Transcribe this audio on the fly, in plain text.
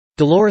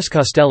Dolores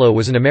Costello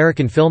was an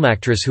American film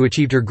actress who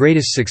achieved her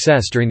greatest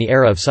success during the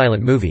era of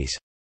silent movies.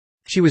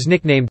 She was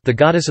nicknamed the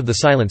Goddess of the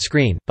Silent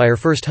Screen by her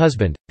first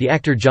husband, the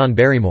actor John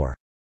Barrymore.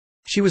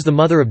 She was the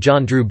mother of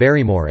John Drew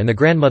Barrymore and the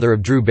grandmother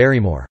of Drew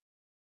Barrymore.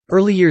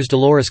 Early years.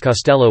 Dolores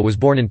Costello was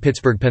born in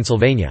Pittsburgh,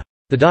 Pennsylvania,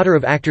 the daughter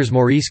of actors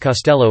Maurice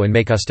Costello and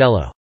May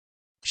Costello.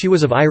 She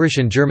was of Irish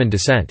and German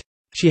descent.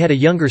 She had a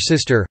younger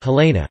sister,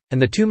 Helene,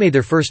 and the two made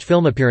their first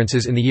film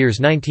appearances in the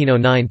years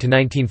 1909 to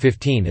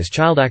 1915 as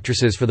child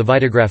actresses for the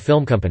Vitagraph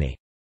Film Company.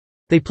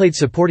 They played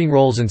supporting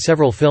roles in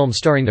several films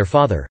starring their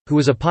father, who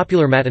was a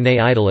popular matinee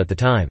idol at the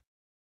time.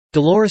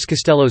 Dolores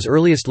Costello's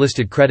earliest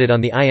listed credit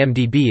on the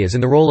IMDb is in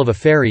the role of a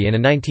fairy in a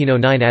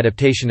 1909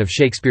 adaptation of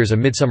Shakespeare's A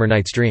Midsummer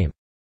Night's Dream.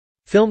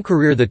 Film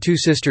career. The two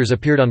sisters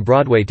appeared on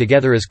Broadway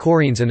together as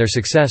Corines, and their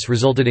success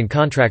resulted in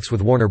contracts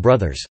with Warner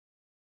Brothers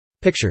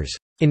Pictures.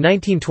 In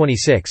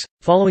 1926,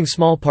 following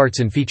small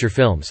parts in feature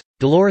films,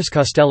 Dolores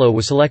Costello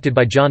was selected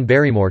by John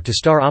Barrymore to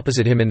star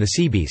opposite him in The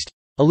Sea Beast,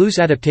 a loose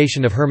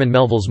adaptation of Herman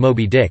Melville's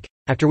Moby Dick,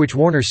 after which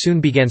Warner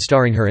soon began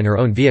starring her in her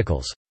own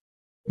vehicles.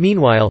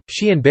 Meanwhile,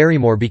 she and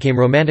Barrymore became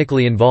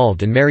romantically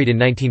involved and married in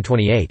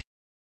 1928.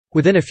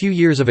 Within a few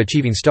years of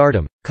achieving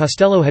stardom,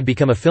 Costello had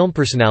become a film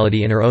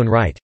personality in her own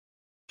right.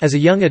 As a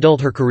young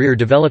adult, her career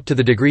developed to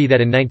the degree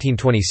that in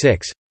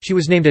 1926, she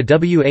was named a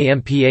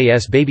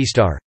WAMPAS Baby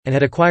Star, and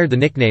had acquired the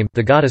nickname,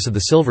 the Goddess of the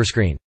Silver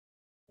Screen.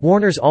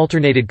 Warner's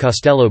alternated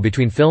Costello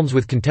between films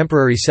with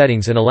contemporary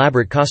settings and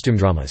elaborate costume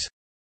dramas.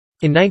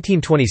 In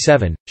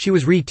 1927, she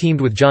was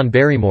re-teamed with John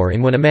Barrymore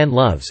in When a Man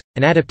Loves,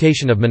 an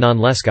adaptation of Manon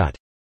Lescaut.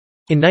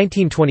 In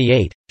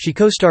 1928, she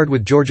co-starred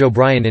with George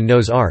O'Brien in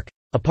Noah's Ark,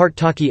 a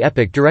part-talkie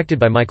epic directed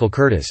by Michael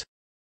Curtiz.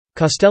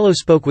 Costello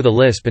spoke with a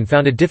lisp and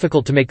found it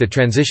difficult to make the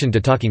transition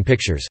to talking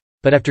pictures,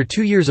 but after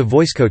 2 years of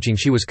voice coaching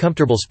she was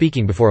comfortable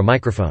speaking before a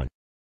microphone.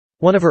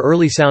 One of her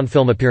early sound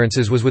film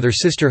appearances was with her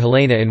sister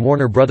Helene in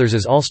Warner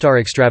Brothers' All-Star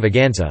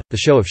Extravaganza, The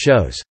Show of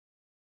Shows.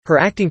 Her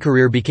acting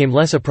career became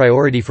less a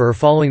priority for her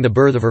following the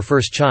birth of her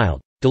first child,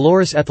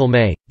 Dolores Ethel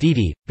May,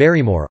 Dee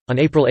Barrymore, on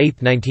April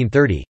 8,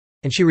 1930,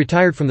 and she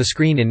retired from the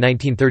screen in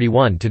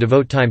 1931 to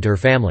devote time to her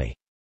family.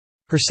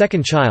 Her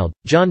second child,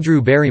 John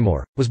Drew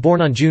Barrymore, was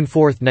born on June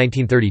 4,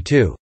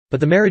 1932, but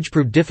the marriage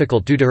proved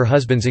difficult due to her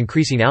husband's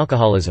increasing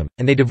alcoholism,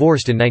 and they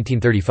divorced in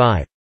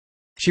 1935.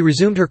 She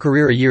resumed her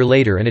career a year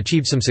later and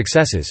achieved some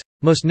successes,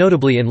 most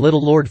notably in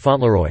Little Lord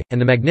Fauntleroy,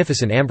 and The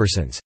Magnificent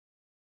Ambersons.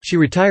 She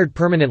retired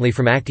permanently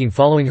from acting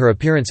following her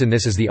appearance in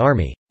This Is the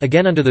Army,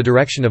 again under the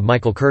direction of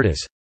Michael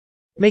Curtiz.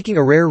 Making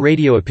a rare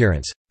radio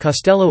appearance,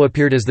 Costello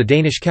appeared as the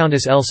Danish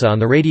Countess Elsa on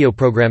the radio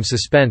program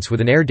Suspense with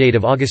an air date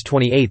of August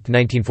 28,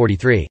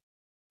 1943.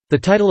 The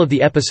title of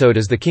the episode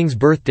is The King's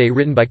Birthday,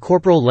 written by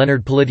Corporal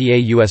Leonard Pelletier,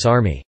 U.S.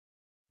 Army.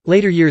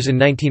 Later years. In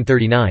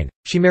 1939,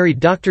 she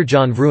married Dr.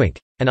 John Vreugink,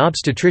 an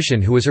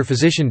obstetrician who was her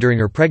physician during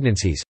her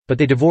pregnancies, but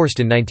they divorced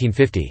in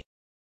 1950.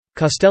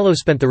 Costello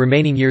spent the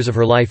remaining years of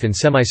her life in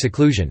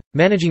semi-seclusion,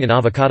 managing an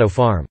avocado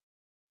farm.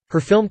 Her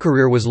film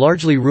career was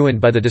largely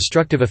ruined by the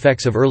destructive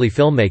effects of early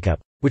film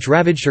makeup, which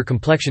ravaged her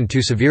complexion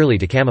too severely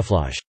to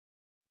camouflage.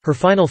 Her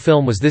final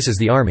film was This Is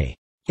the Army.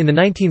 In the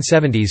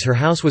 1970s, her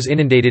house was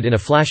inundated in a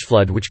flash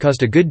flood which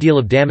caused a good deal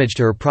of damage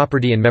to her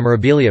property and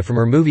memorabilia from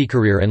her movie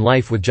career and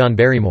life with John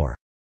Barrymore.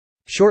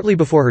 Shortly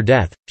before her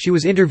death, she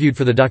was interviewed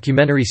for the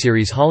documentary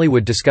series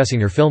Hollywood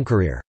discussing her film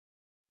career.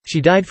 She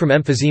died from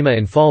emphysema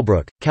in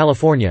Fallbrook,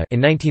 California,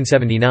 in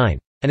 1979,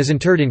 and is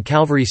interred in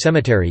Calvary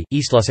Cemetery,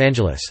 East Los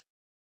Angeles.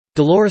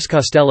 Dolores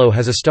Costello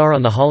has a star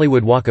on the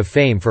Hollywood Walk of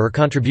Fame for her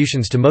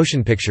contributions to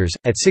motion pictures,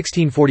 at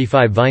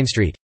 1645 Vine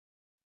Street,